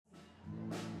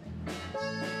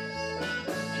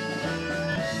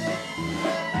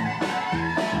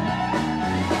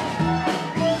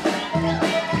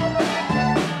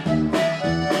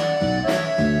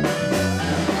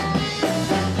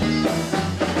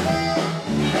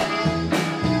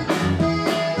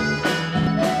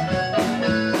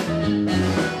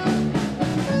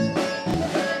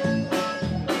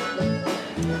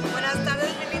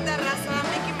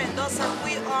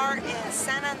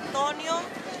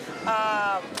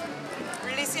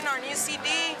releasing our new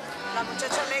CD, La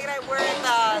Muchacha Alegre. We're at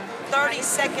the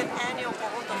 32nd Annual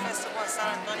Conjunto Festival in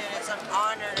San Antonio, and it's an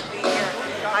honor to be here.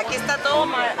 Aquí está all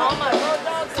my road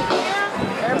dogs in here.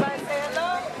 Everybody say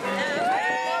hello.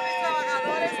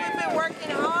 We've been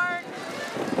working hard.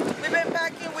 We've been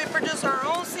packing. We produce our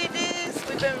own CDs.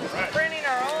 We've been printing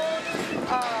our own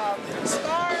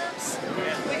scarves.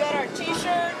 We got our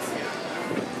T-shirts.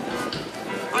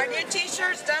 Our new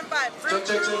T-shirts done by Fruit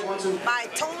Group, by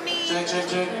Tony.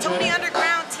 Tony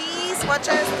Underground Tees. Watch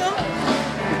esto.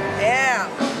 Yeah.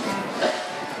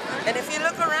 And if you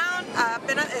look around,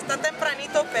 apenas está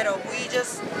tempranito, pero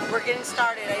we're getting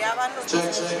started. Allá van los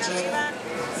arriba.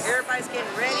 Everybody's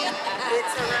getting ready.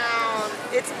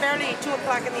 It's barely 2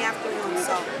 o'clock in the afternoon,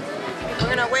 so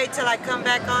we're gonna wait till I come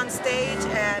back on stage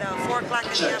at 4 o'clock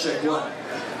in the afternoon.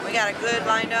 We got a good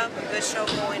lineup, a good show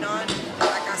going on.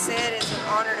 Like I said, it's an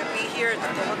honor to be here at the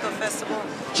Conjunto Festival.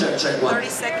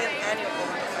 32nd Annual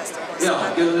Conjunto Festival.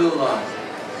 Yeah, get a little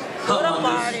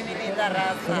party, mi linda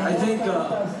raza. I think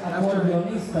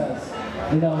acordionistas,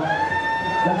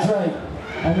 that's right.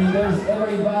 I mean, there's Eva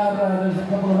Ibarra, there's a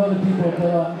couple of other people,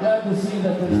 but I'm glad to see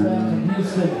that there's fans from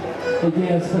Houston.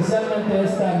 Especialmente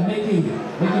esta Mickey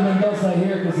Mendoza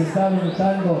here, que se está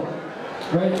aventando,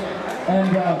 right?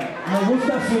 And me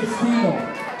gusta su estilo.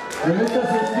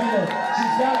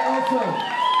 She's got also,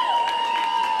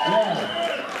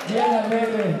 bien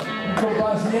alegre, con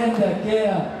Hacienda,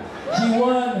 she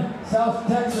won South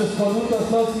Texas Conjunto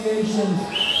Association's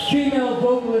Female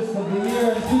Vocalist of the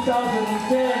Year in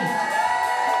 2010.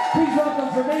 Please welcome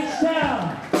from H-Town,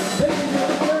 ladies and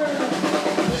gentlemen,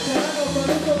 the Tejano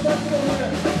Conjunto Festival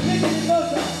winner, Mickey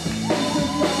Mendoza.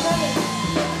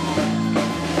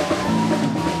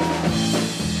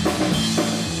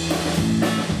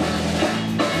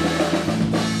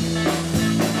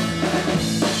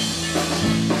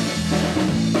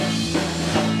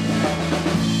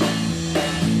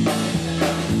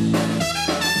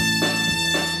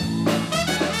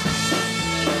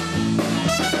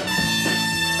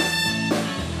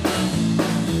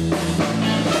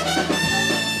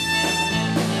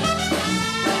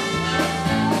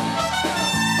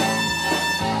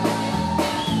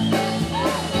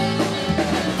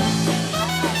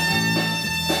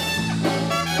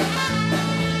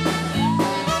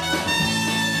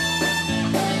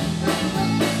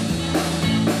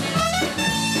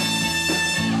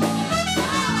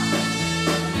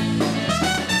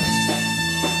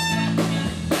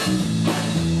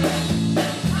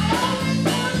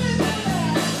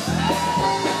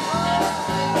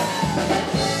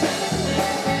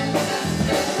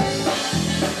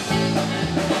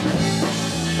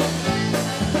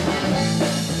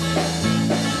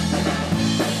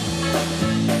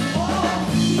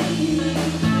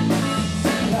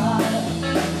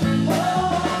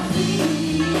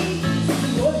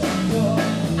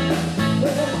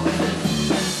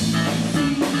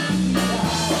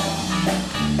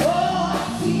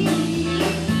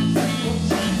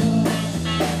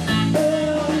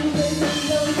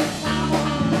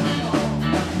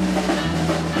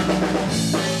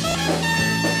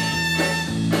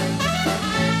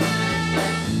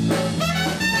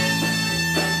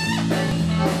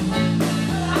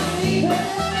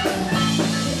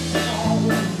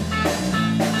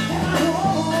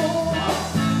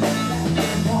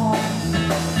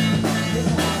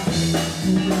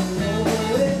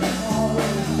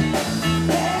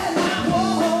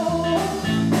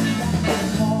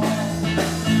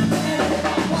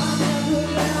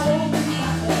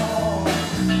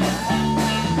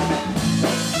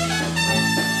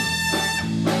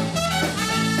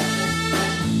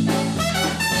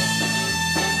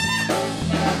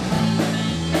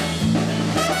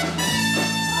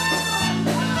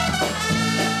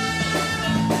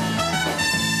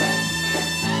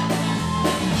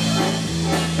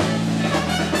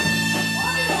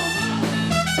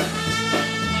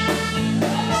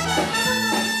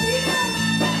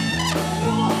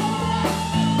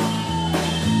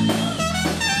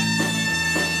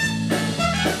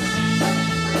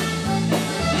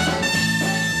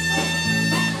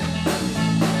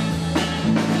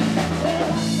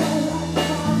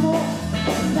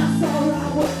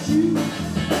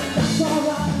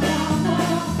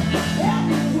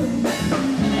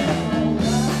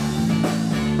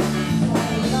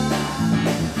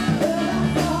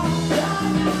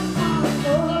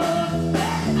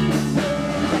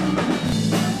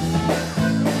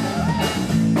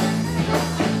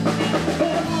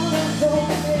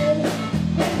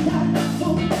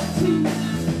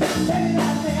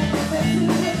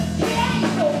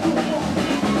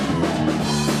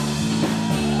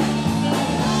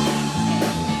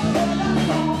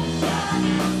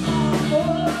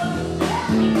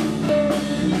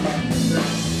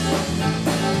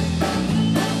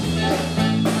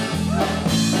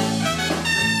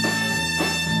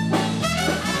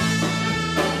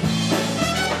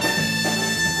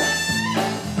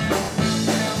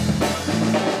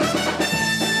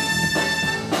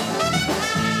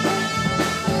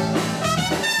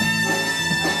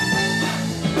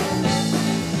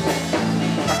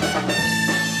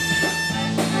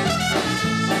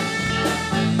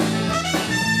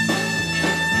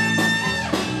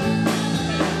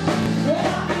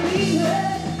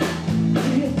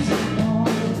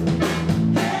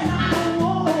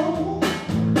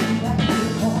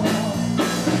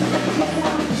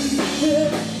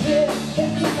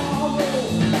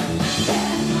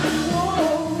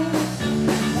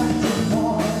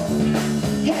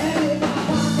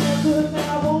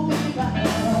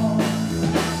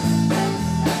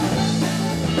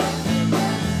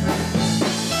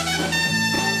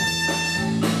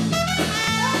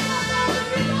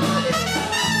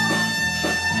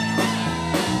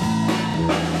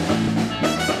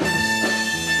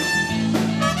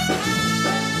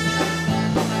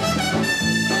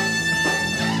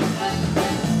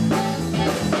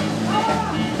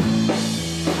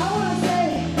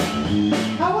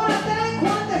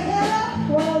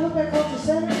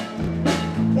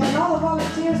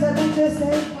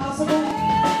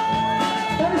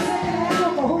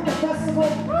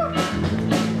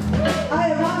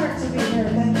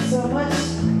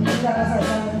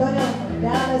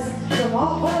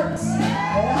 all parts.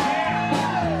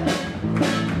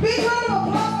 Big round of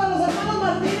applause para los hermanos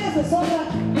Martínez de Sombra.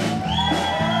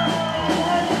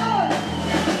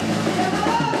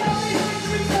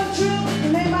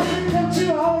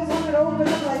 I always wanted to open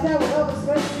up like that with Elvis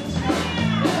Presley.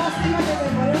 Lástima que se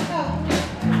murió acá.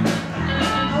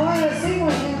 I wanted to sing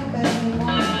with him, but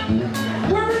anymore.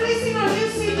 We're releasing our new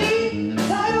CD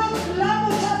titled La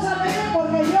Muchacha Alegre,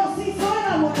 porque yo sí soy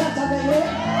la muchacha alegre.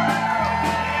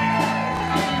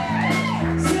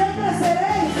 Siempre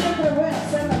seré y siempre voy a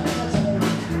ser la muchacha alegre.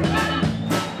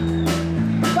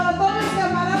 Para todos mis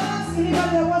camaradas,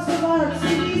 anybody that wants to buy our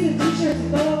CDs and t-shirts y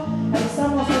todo, ahí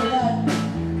estamos por that.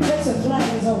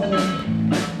 Flags over there.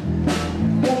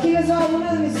 Y aquí les va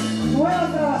una de mis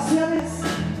nuevas grabaciones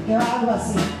que va algo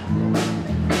así.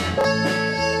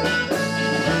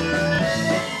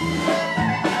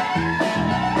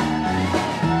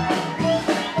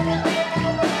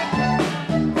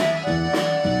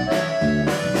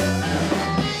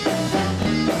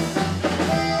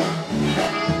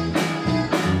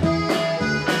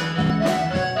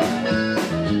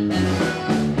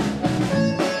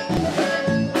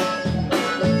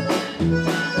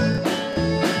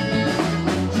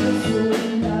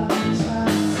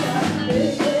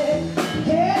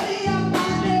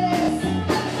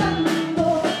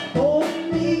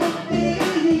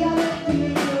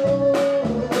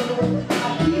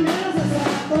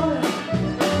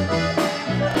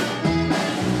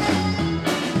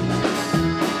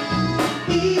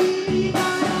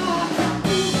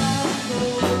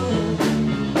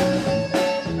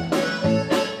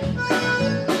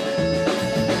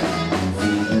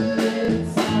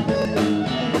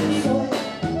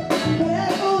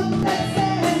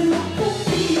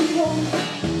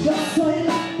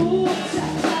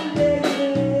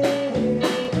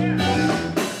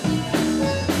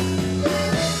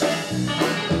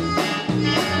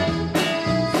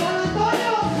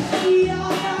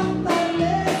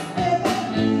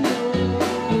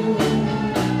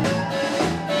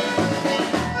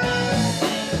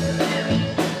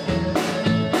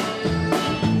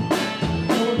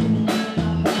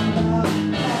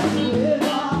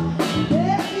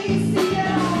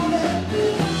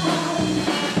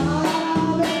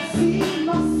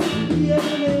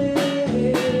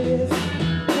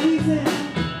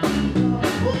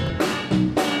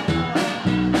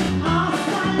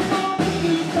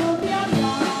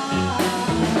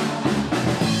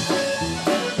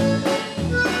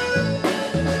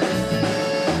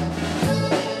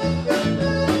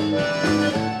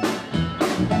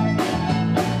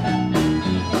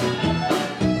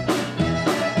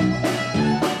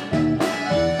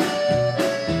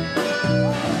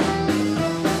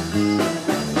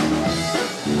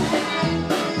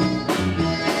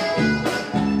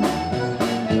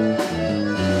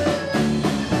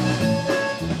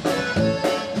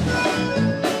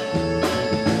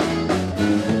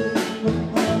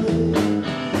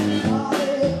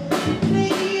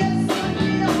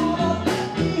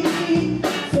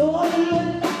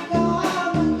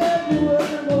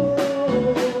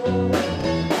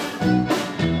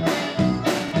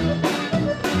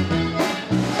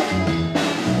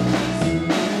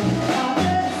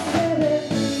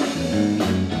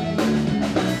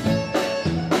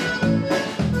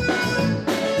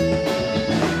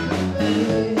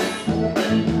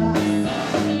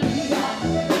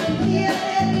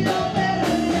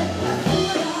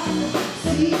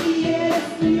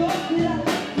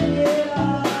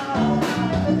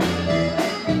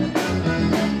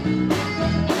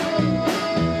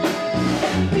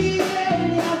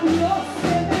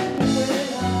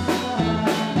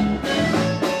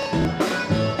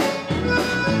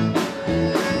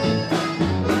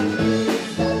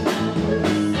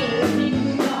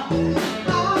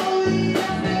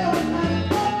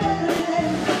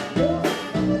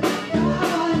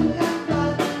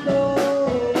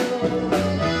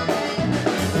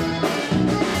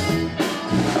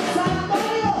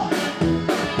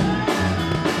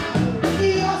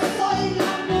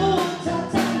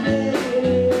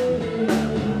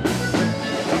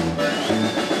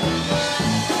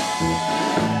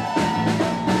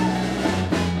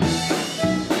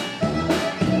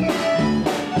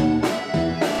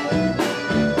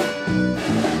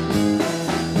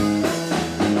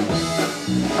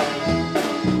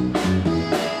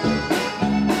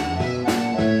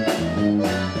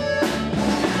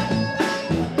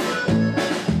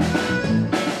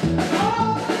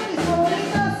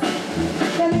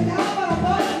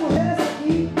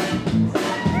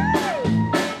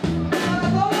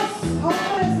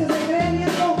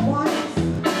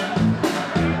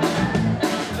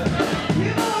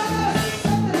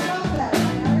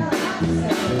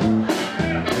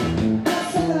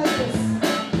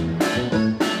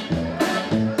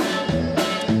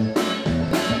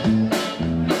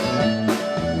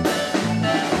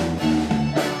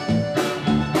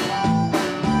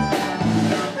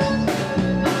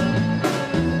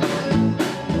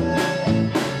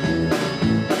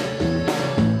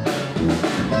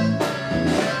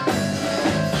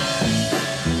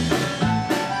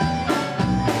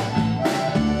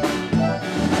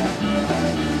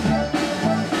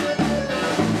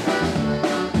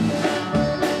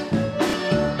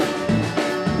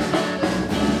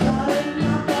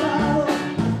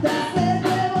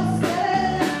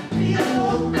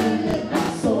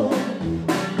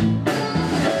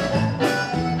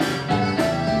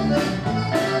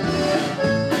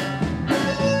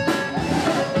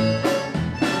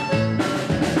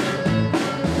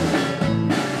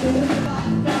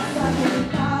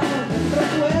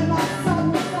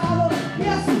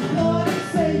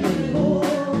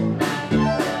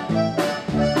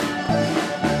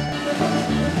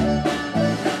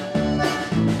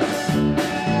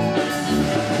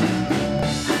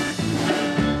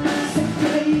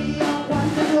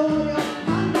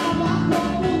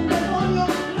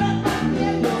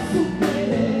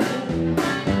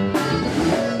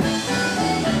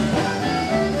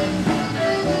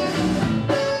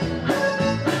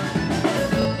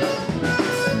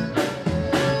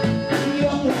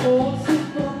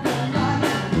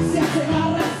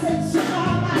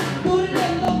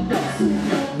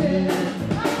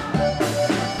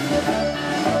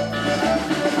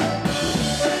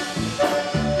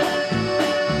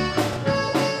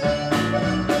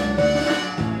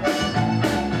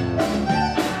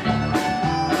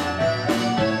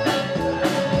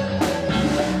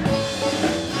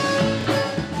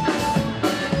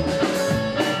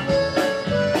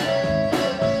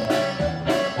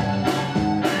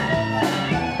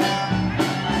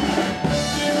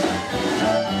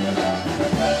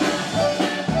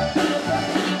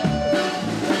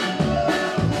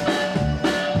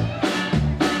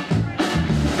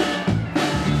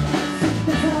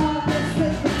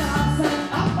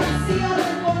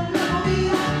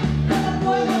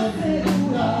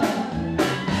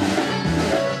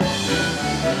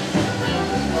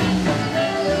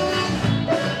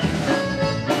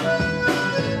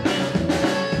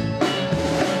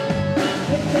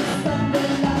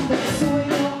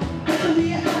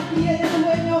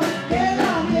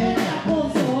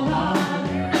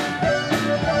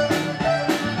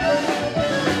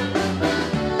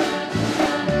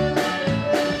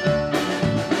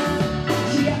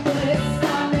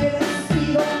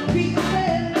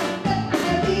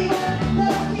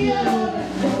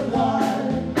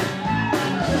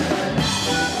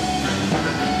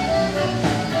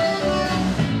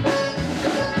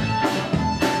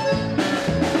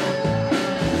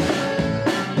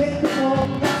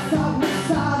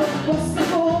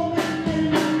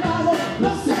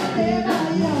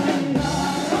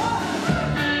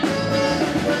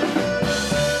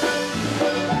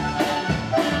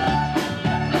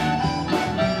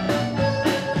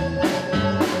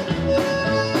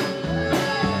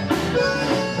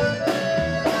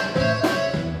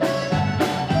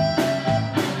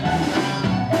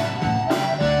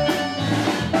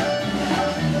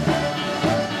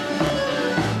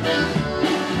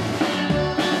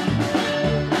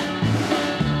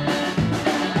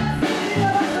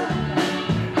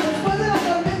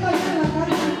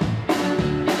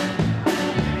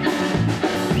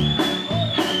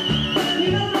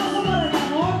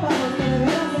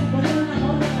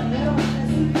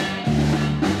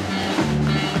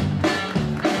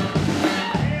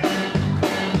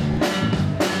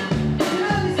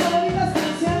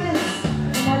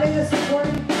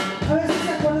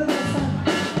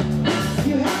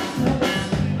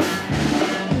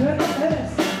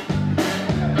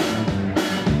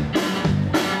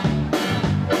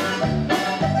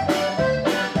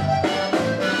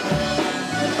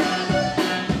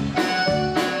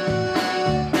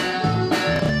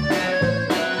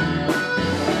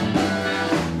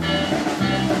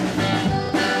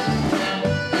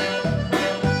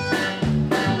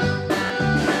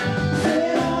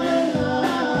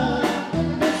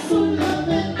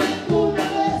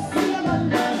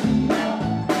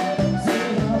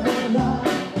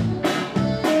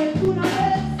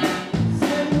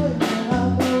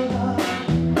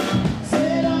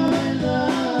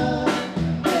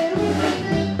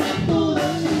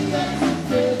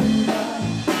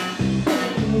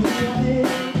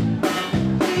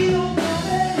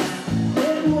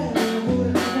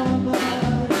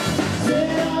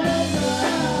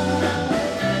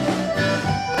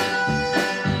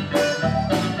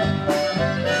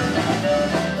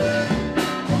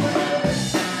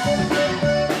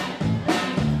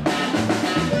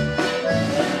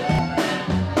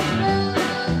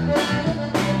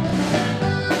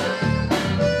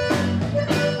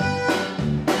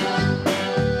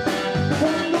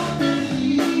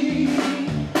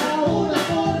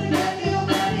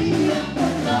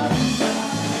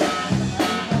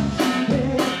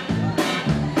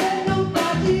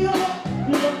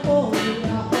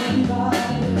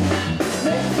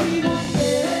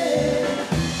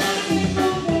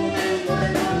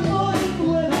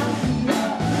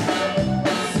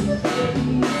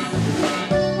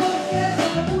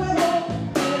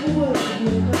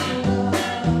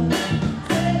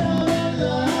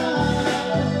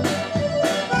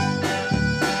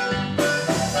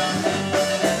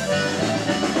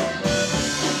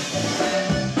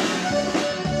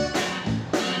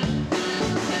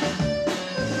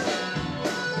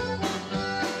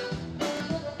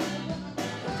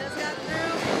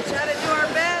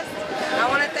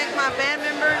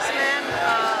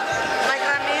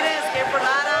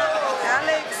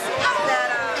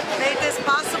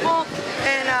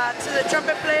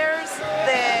 trumpet players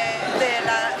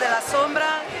de la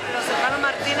Sombra, los hermanos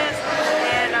Martinez,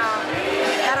 and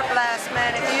had a blast,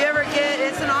 man. If you ever get,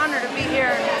 it's an honor to be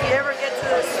here. If you ever get to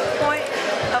this point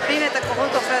of being at the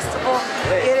Conjunto Festival,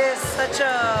 it is such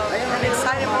an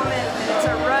exciting moment. It's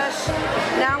a rush.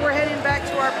 Now we're heading back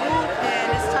to our booth, and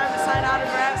it's time to sign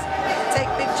autographs, take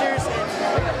pictures,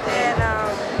 and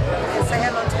say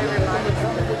hello to everybody.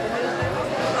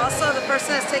 Also, the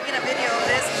person that's taking a video of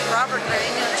this is Robert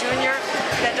Tejano Jr.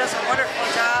 that does a wonderful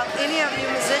job. Any of you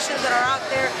musicians that are out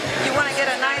there, you want to get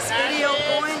a nice video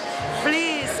going,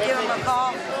 please give him a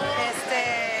call.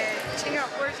 Chinga,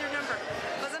 where's your number?